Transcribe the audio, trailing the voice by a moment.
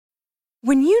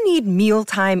When you need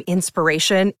mealtime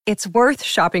inspiration, it's worth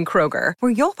shopping Kroger,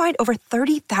 where you'll find over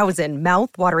 30,000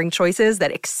 mouth-watering choices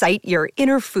that excite your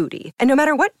inner foodie. And no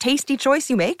matter what tasty choice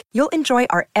you make, you'll enjoy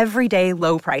our everyday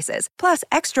low prices, plus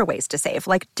extra ways to save,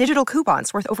 like digital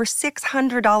coupons worth over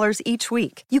 $600 each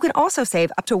week. You can also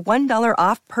save up to $1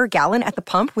 off per gallon at the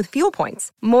pump with fuel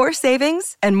points. More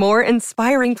savings and more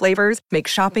inspiring flavors make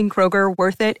shopping Kroger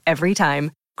worth it every time.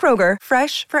 Kroger,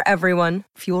 fresh for everyone.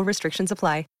 Fuel restrictions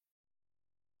apply.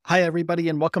 Hi, everybody,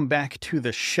 and welcome back to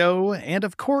the show. And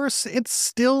of course, it's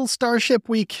still Starship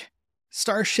Week.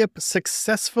 Starship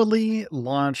successfully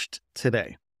launched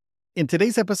today. In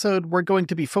today's episode, we're going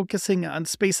to be focusing on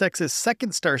SpaceX's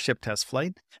second Starship test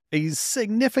flight, a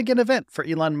significant event for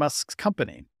Elon Musk's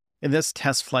company. In this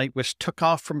test flight, which took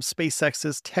off from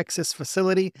SpaceX's Texas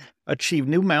facility, achieved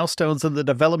new milestones in the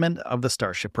development of the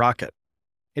Starship rocket.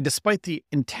 And despite the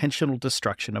intentional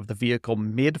destruction of the vehicle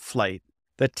mid-flight,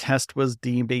 the test was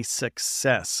deemed a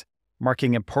success,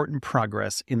 marking important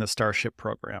progress in the Starship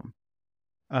program.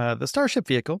 The Starship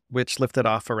vehicle, which lifted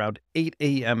off around 8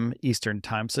 a.m. Eastern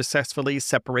Time, successfully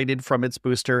separated from its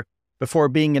booster before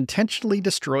being intentionally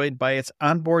destroyed by its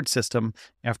onboard system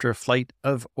after a flight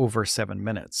of over 7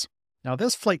 minutes. Now,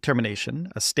 this flight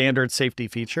termination, a standard safety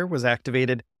feature, was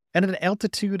activated at an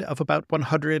altitude of about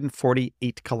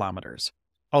 148 kilometers.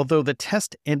 Although the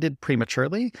test ended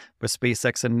prematurely, with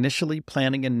SpaceX initially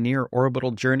planning a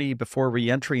near-orbital journey before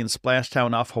re-entry and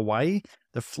splashdown off Hawaii,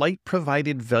 the flight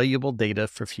provided valuable data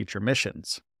for future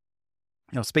missions.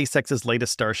 Now, SpaceX's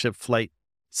latest Starship flight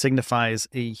signifies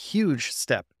a huge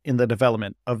step in the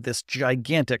development of this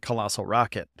gigantic, colossal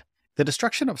rocket. The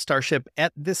destruction of Starship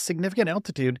at this significant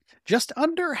altitude, just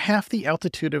under half the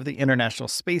altitude of the International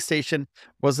Space Station,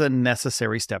 was a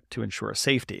necessary step to ensure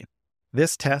safety.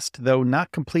 This test, though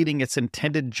not completing its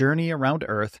intended journey around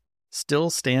Earth, still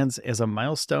stands as a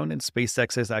milestone in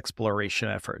SpaceX's exploration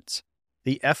efforts.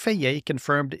 The FAA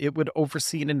confirmed it would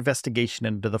oversee an investigation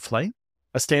into the flight,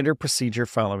 a standard procedure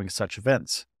following such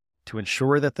events, to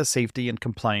ensure that the safety and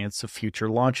compliance of future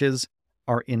launches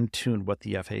are in tune with what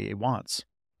the FAA wants.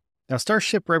 Now,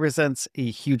 Starship represents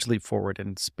a huge leap forward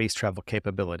in space travel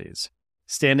capabilities.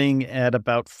 Standing at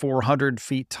about 400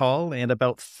 feet tall and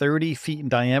about 30 feet in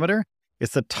diameter,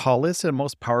 it's the tallest and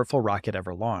most powerful rocket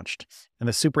ever launched. And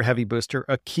the Super Heavy booster,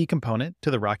 a key component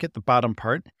to the rocket, the bottom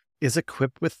part, is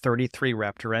equipped with 33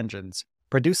 Raptor engines,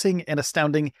 producing an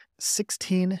astounding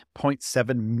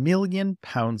 16.7 million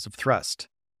pounds of thrust.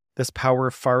 This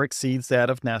power far exceeds that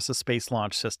of NASA's Space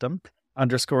Launch System,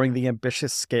 underscoring the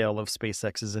ambitious scale of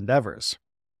SpaceX's endeavors.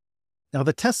 Now,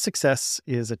 the test success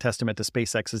is a testament to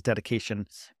SpaceX's dedication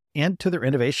and to their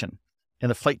innovation. And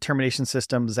the flight termination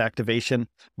system's activation,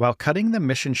 while cutting the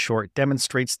mission short,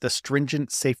 demonstrates the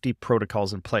stringent safety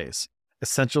protocols in place,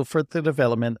 essential for the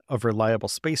development of reliable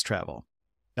space travel.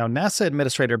 Now, NASA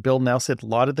Administrator Bill Nelson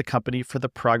lauded the company for the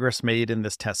progress made in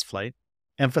this test flight,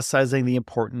 emphasizing the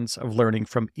importance of learning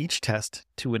from each test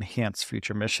to enhance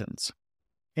future missions.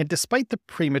 And despite the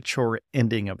premature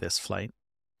ending of this flight,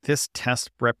 this test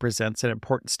represents an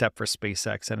important step for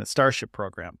SpaceX and its Starship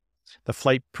program. The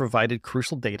flight provided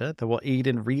crucial data that will aid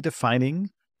in redefining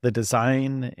the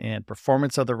design and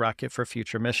performance of the rocket for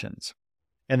future missions.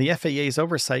 And the FAA's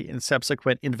oversight and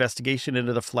subsequent investigation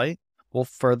into the flight will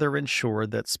further ensure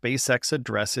that SpaceX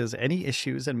addresses any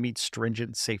issues and meets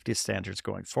stringent safety standards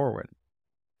going forward.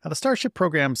 Now, the Starship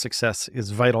program's success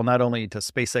is vital not only to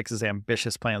SpaceX's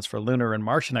ambitious plans for lunar and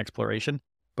Martian exploration,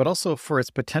 but also for its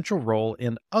potential role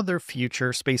in other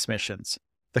future space missions.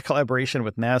 The collaboration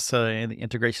with NASA and the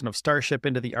integration of Starship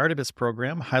into the Artemis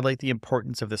program highlight the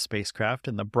importance of this spacecraft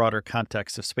in the broader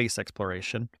context of space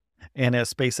exploration. And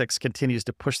as SpaceX continues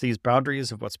to push these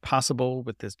boundaries of what's possible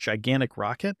with this gigantic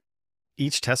rocket,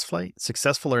 each test flight,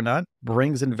 successful or not,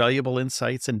 brings invaluable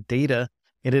insights and data,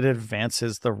 and it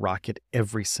advances the rocket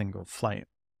every single flight.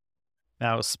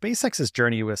 Now, SpaceX's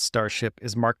journey with Starship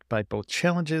is marked by both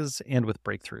challenges and with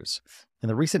breakthroughs. And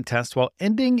the recent test, while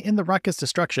ending in the rocket's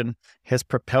destruction, has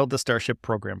propelled the Starship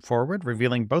program forward,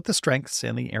 revealing both the strengths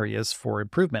and the areas for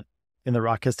improvement in the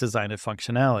rocket's design and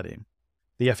functionality.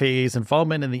 The FAA's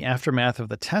involvement in the aftermath of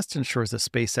the test ensures that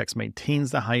SpaceX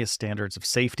maintains the highest standards of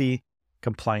safety,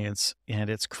 compliance, and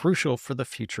it's crucial for the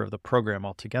future of the program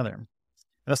altogether.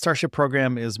 The Starship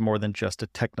program is more than just a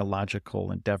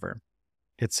technological endeavor.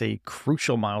 It's a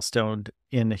crucial milestone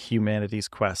in humanity's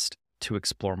quest to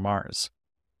explore Mars.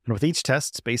 And with each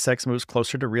test, SpaceX moves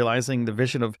closer to realizing the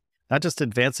vision of not just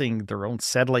advancing their own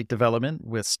satellite development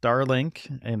with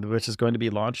Starlink, and which is going to be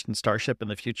launched in Starship in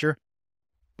the future,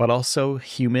 but also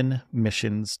human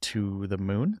missions to the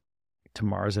moon, to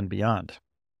Mars, and beyond.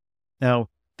 Now,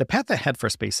 The path ahead for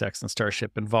SpaceX and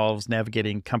Starship involves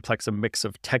navigating complex a mix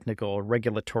of technical,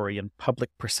 regulatory, and public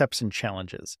perception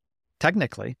challenges.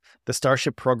 Technically, the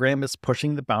Starship program is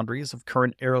pushing the boundaries of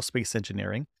current aerospace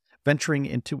engineering, venturing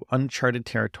into uncharted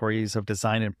territories of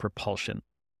design and propulsion.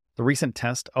 The recent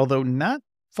test, although not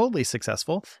fully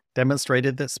successful,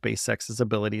 demonstrated that SpaceX's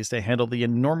abilities to handle the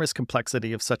enormous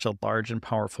complexity of such a large and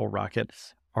powerful rocket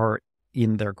are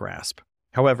in their grasp.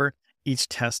 However, each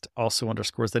test also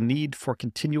underscores the need for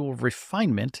continual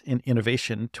refinement and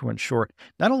innovation to ensure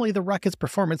not only the rocket's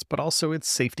performance, but also its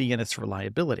safety and its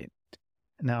reliability.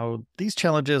 Now, these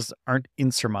challenges aren't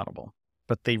insurmountable,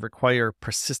 but they require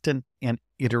persistent and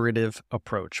iterative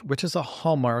approach, which is a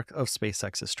hallmark of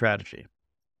SpaceX's strategy.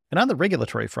 And on the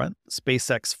regulatory front,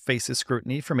 SpaceX faces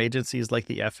scrutiny from agencies like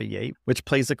the FAA, which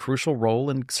plays a crucial role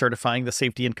in certifying the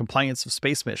safety and compliance of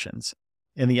space missions.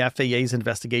 And the FAA's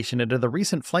investigation into the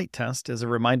recent flight test is a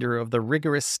reminder of the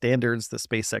rigorous standards that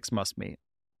SpaceX must meet.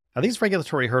 Now, these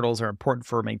regulatory hurdles are important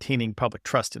for maintaining public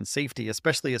trust and safety,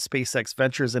 especially as SpaceX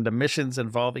ventures into missions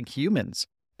involving humans.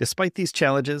 Despite these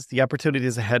challenges, the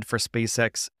opportunities ahead for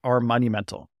SpaceX are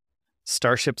monumental.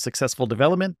 Starship's successful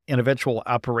development and eventual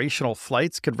operational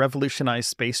flights could revolutionize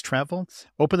space travel,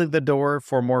 opening the door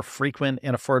for more frequent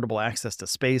and affordable access to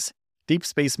space, deep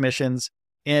space missions,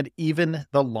 and even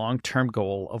the long-term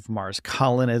goal of Mars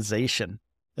colonization.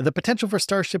 The potential for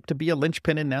Starship to be a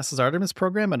linchpin in NASA's Artemis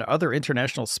program and other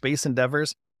international space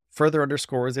endeavors further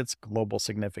underscores its global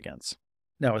significance.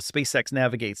 Now, as SpaceX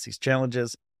navigates these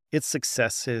challenges, its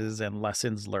successes and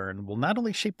lessons learned will not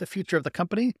only shape the future of the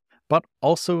company, but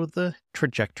also the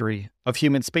trajectory of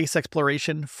human space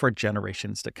exploration for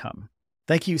generations to come.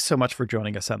 Thank you so much for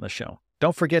joining us on the show.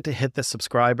 Don't forget to hit the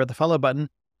subscribe or the follow button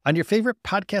on your favorite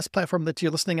podcast platform that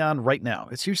you're listening on right now.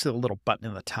 It's usually a little button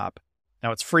in the top.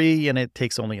 Now, it's free and it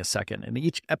takes only a second, and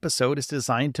each episode is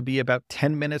designed to be about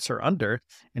 10 minutes or under,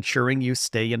 ensuring you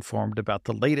stay informed about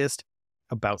the latest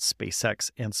about SpaceX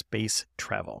and space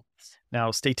travel.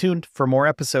 Now, stay tuned for more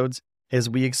episodes as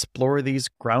we explore these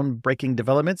groundbreaking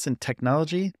developments in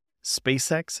technology,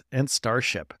 SpaceX, and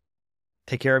Starship.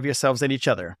 Take care of yourselves and each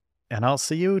other, and I'll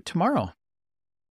see you tomorrow.